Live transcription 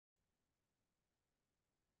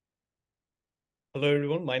Hello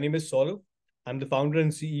everyone, my name is Saurav. I'm the founder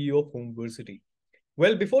and CEO of Homversity.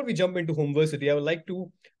 Well, before we jump into Homversity, I would like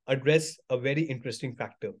to address a very interesting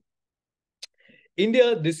factor.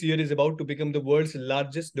 India this year is about to become the world's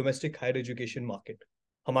largest domestic higher education market.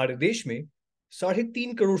 हमारे देश में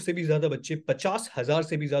 3.5 करोड़ से भी ज्यादा बच्चे 50,000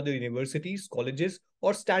 से भी ज्यादा यूनिवर्सिटीज, कॉलेजेस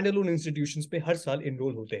और स्टैंड अलोन इंस्टीट्यूशंस में हर साल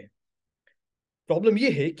इनरोल होते हैं. प्रॉब्लम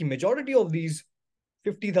ये है कि majority of these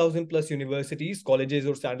 50,000 plus universities, colleges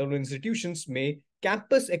और स्टैंड अलोन इंस्टीट्यूशंस में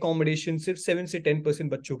कैंपस एकोमोडेशन सिर्फ 7 से 10%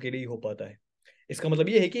 बच्चों के लिए हो पाता है. इसका मतलब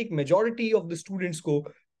यह है कि एक मेजॉरिटी ऑफ द स्टूडेंट्स को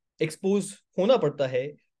एक्सपोज होना पड़ता है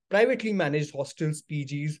privately managed hostels,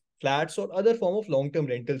 PGs, flats और other form of long term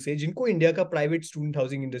rental से, जिनको इंडिया का प्राइवेट स्टूडेंट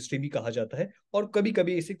हाउसिंग इंडस्ट्री भी कहा जाता है और कभी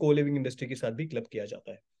कभी इसे को लिविंग इंडस्ट्री के साथ भी क्लब किया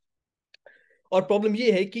जाता है. और प्रॉब्लम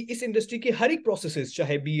ये है कि इस इंडस्ट्री के हर एक प्रोसेसेस,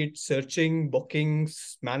 चाहे B it searching, booking,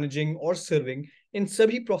 managing और सर्विंग, इन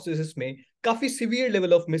सभी प्रोसेसेस में काफी severe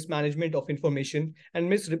level of mismanagement of information and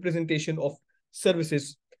miss representation of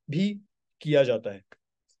services भी किया जाता है.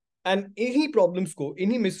 एंड इन्हीं प्रॉब्लम्स को,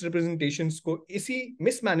 इन्हीं मिसरिप्रेजेंटेशंस को, इसी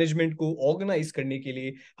मिसमैनेजमेंट को ऑर्गेनाइज करने के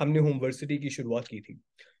लिए हमने होमवर्सिटी की शुरुआत की थी.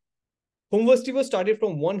 Homeversity was started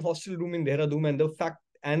from one hostel room in Dehradun,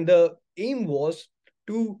 and the aim was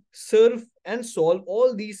to serve and solve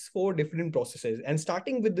all these four different processes. And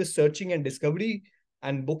starting with the searching and discovery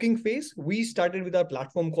and booking phase, we started with our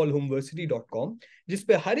platform called Homversity.com,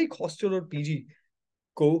 जिसपे हर एक hostel और PG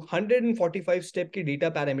को 145 step के data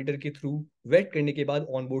parameter के through wait करने के बाद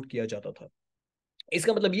onboard किया जाता था.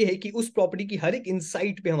 इसका मतलब यह है कि उस प्रॉपर्टी की हर एक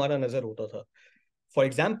इनसाइट पे हमारा नजर होता था. फॉर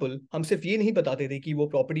एग्जाम्पल, हम सिर्फ ये नहीं बताते थे कि वो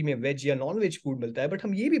प्रॉपर्टी में वेज या नॉन वेज फूड मिलता है, बट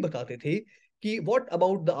हम ये भी बताते थे कि what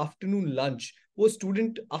about the afternoon lunch. वो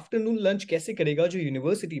स्टूडेंट आफ्टरनून लंच कैसे करेगा जो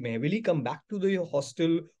यूनिवर्सिटी में है? Will he come back to the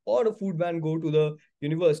hostel और food van go to the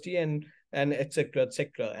university and etc.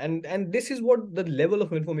 And this is what the level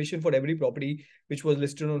of information for every property which was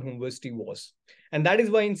listed on Homeversity was. And that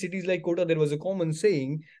is why in cities like Kota there was a common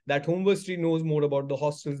saying that Homeversity knows more about the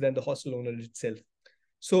hostels than the hostel owner itself.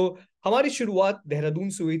 सो हमारी शुरुआत देहरादून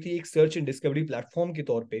से हुई थी एक search and discovery platform के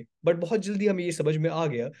तौर पे, but बहुत जल्दी हमें ये समझ में आ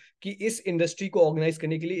गया कि इस इंडस्ट्री को ऑर्गेनाइज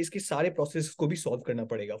करने के लिए इसके सारे प्रोसेस को भी सॉल्व करना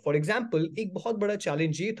पड़ेगा. फॉर एग्जाम्पल, एक बहुत बड़ा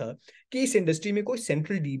चैलेंज ये था कि इस इंडस्ट्री में कोई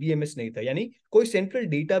सेंट्रल डीबीएमएस नहीं था, यानी कोई सेंट्रल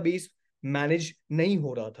डेटाबेस मैनेज नहीं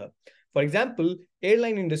हो रहा था. फॉर एग्जाम्पल,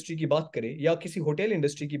 एयरलाइन इंडस्ट्री की बात करें या किसी होटल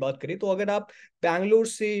इंडस्ट्री की बात करें, तो अगर आप बैंगलोर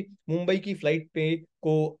से मुंबई की फ्लाइट पे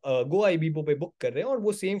को गो आईबीबो पे बुक कर रहे हैं और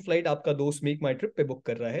वो सेम फ्लाइट आपका दोस्त मेक माई ट्रिप पे बुक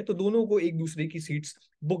कर रहा है, तो दोनों को एक दूसरे की सीट्स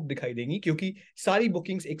बुक दिखाई देंगी, क्योंकि सारी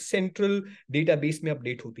बुकिंग्स एक सेंट्रल डेटाबेस में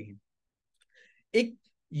अपडेट होती हैं. एक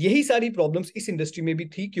यही सारी प्रॉब्लम्स इस इंडस्ट्री में भी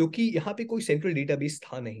थी, क्योंकि यहाँ पे कोई सेंट्रल डेटाबेस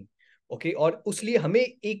था नहीं. ओके, और उसलिए हमें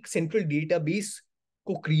एक सेंट्रल डेटाबेस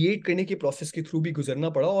को क्रिएट करने के प्रोसेस के थ्रू भी गुजरना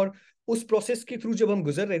पड़ा. और उस प्रोसेस के थ्रू जब हम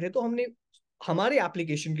गुजर रहे थे, तो हमने हमारे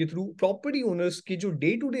एप्लीकेशन के थ्रू प्रॉपर्टी ओनर्स के जो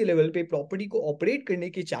डे टू डे लेवल पे प्रॉपर्टी को ऑपरेट करने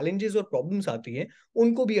के चैलेंजेस और प्रॉब्लम्स आती हैं,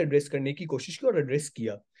 उनको भी एड्रेस करने की कोशिश की और एड्रेस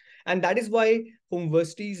किया. And that is why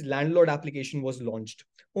होमवर्सिटीज landlord application was launched.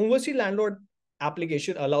 होमवर्सिटी landlord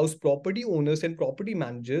application allows property owners and property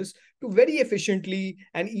managers to very efficiently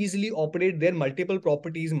and easily operate their multiple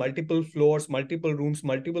properties, multiple floors, multiple rooms,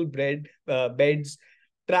 multiple beds,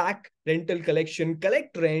 track rental collection,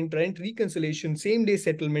 collect rent reconciliation, same day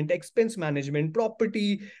settlement, expense management, property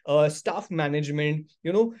staff management,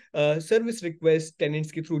 service requests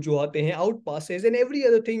tenants के through जो आते हैं, out passes and every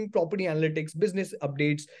other thing, property analytics, business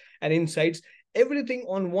updates and insights, everything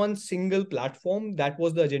on one single platform. That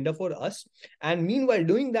was the agenda for us. And meanwhile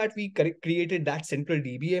doing that, we created that central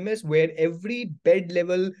DBMS where every bed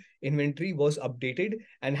level inventory was updated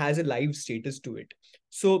and has a live status to it.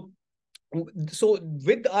 So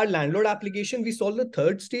with our landlord application, we solved the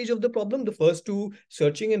third stage of the problem. The first two,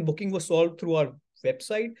 searching and booking, was solved through our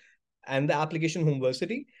website and the application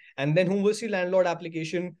Homversity. And then Homversity landlord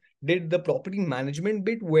application did the property management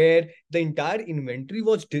bit where the entire inventory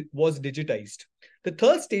was digitized. The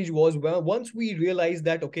third stage was once we realized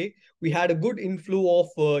that, okay, we had a good inflow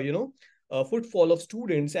of, footfall of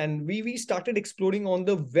students, and we started exploring on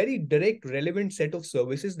the very direct relevant set of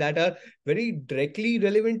services that are very directly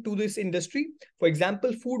relevant to this industry. For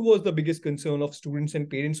example, food was the biggest concern of students and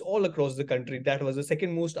parents all across the country. That was the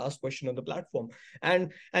second most asked question on the platform.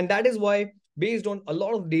 And that is why, based on a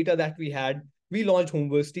lot of data that we had, we launched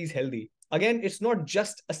Homeversity's Healthy. Again, it's not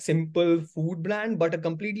just a simple food brand, but a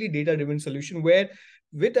completely data-driven solution where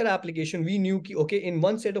with our application, we knew, okay, in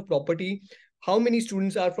one set of property, how many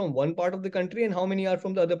students are from one part of the country and how many are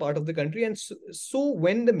from the other part of the country. And so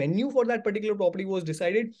when the menu for that particular property was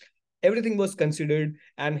decided, everything was considered,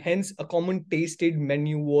 and hence a common tasted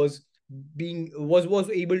menu was was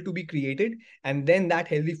able to be created, and then that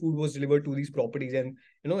healthy food was delivered to these properties, and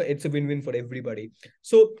it's a win-win for everybody.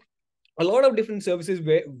 So a lot of different services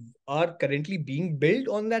are currently being built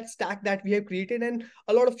on that stack that we have created, and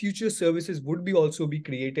a lot of future services would be also be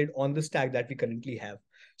created on the stack that we currently have.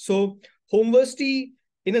 So Homeversity,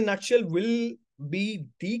 in a nutshell, will be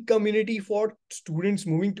the community for students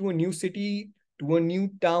moving to a new city, to a new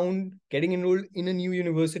town, getting enrolled in a new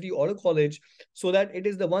university or a college, so that it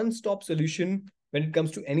is the one-stop solution when it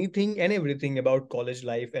comes to anything and everything about college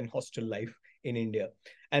life and hostel life in India.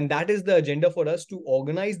 And that is the agenda for us, to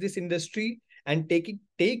organize this industry and take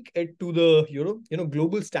it to the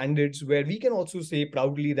global standards, where we can also say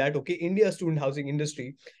proudly that, okay, India student housing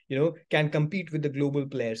industry can compete with the global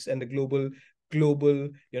players and the global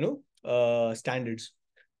standards.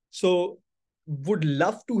 So would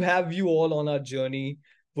love to have you all on our journey,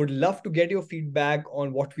 would love to get your feedback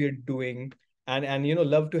on what we are doing, and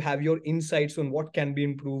love to have your insights on what can be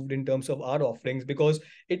improved in terms of our offerings, because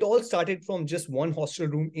it all started from just one hostel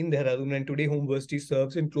room in Dehradun, and today Homeversity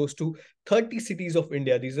serves in close to 30 cities of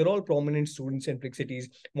India. These are all prominent student centric cities.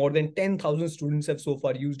 More than 10,000 students have so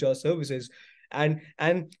far used our services, and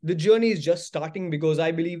the journey is just starting, because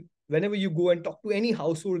I believe whenever you go and talk to any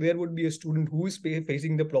household, there would be a student who is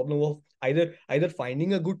facing the problem of either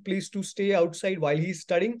finding a good place to stay outside while he's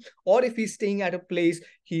studying, or if he's staying at a place,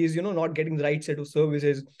 he is not getting the right set of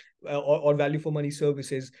services, or value for money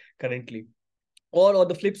services currently. Or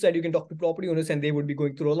the flip side, you can talk to property owners, and they would be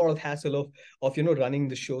going through a lot of hassle of running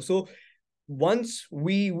the show. So once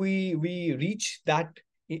we reach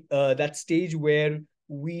that stage where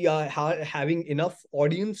we are having enough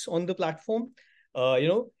audience on the platform,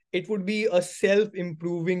 it would be a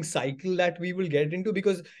self-improving cycle that we will get into,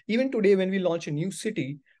 because even today when we launch a new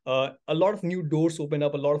city, a lot of new doors open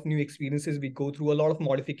up, a lot of new experiences we go through, a lot of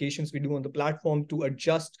modifications we do on the platform to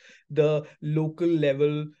adjust the local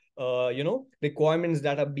level requirements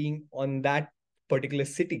that are being on that particular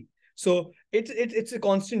city. So it's a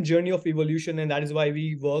constant journey of evolution, and that is why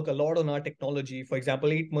we work a lot on our technology. For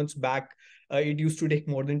example, 8 months back, it used to take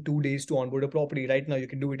more than 2 days to onboard a property. Right now, you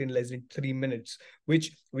can do it in less than 3 minutes,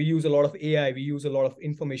 which we use a lot of AI. We use a lot of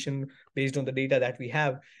information based on the data that we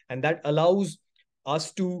have, and that allows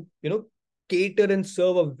us to cater and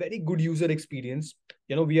serve a very good user experience.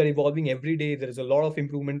 We are evolving every day. There is a lot of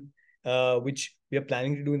improvement which we are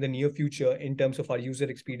planning to do in the near future in terms of our user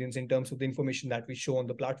experience, in terms of the information that we show on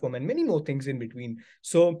the platform, and many more things in between.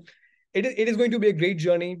 So it is going to be a great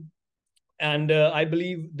journey. And I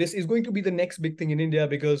believe this is going to be the next big thing in India,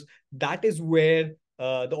 because that is where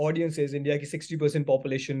the audience is. India की 60%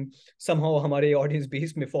 population somehow हमारे audience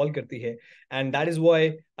base में fall करती है, and that is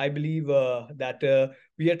why I believe that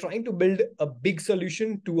we are trying to build a big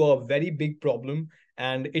solution to a very big problem,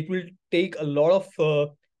 and it will take a lot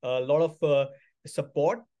of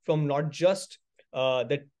support from not just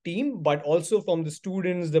the team, but also from the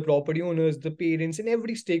students, the property owners, the parents, and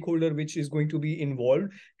every stakeholder which is going to be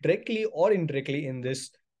involved directly or indirectly in this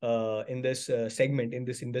segment, in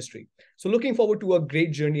this industry. So looking forward to a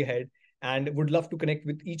great journey ahead, and would love to connect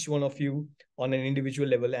with each one of you on an individual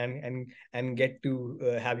level, and get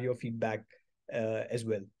to have your feedback as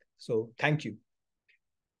well. So thank you.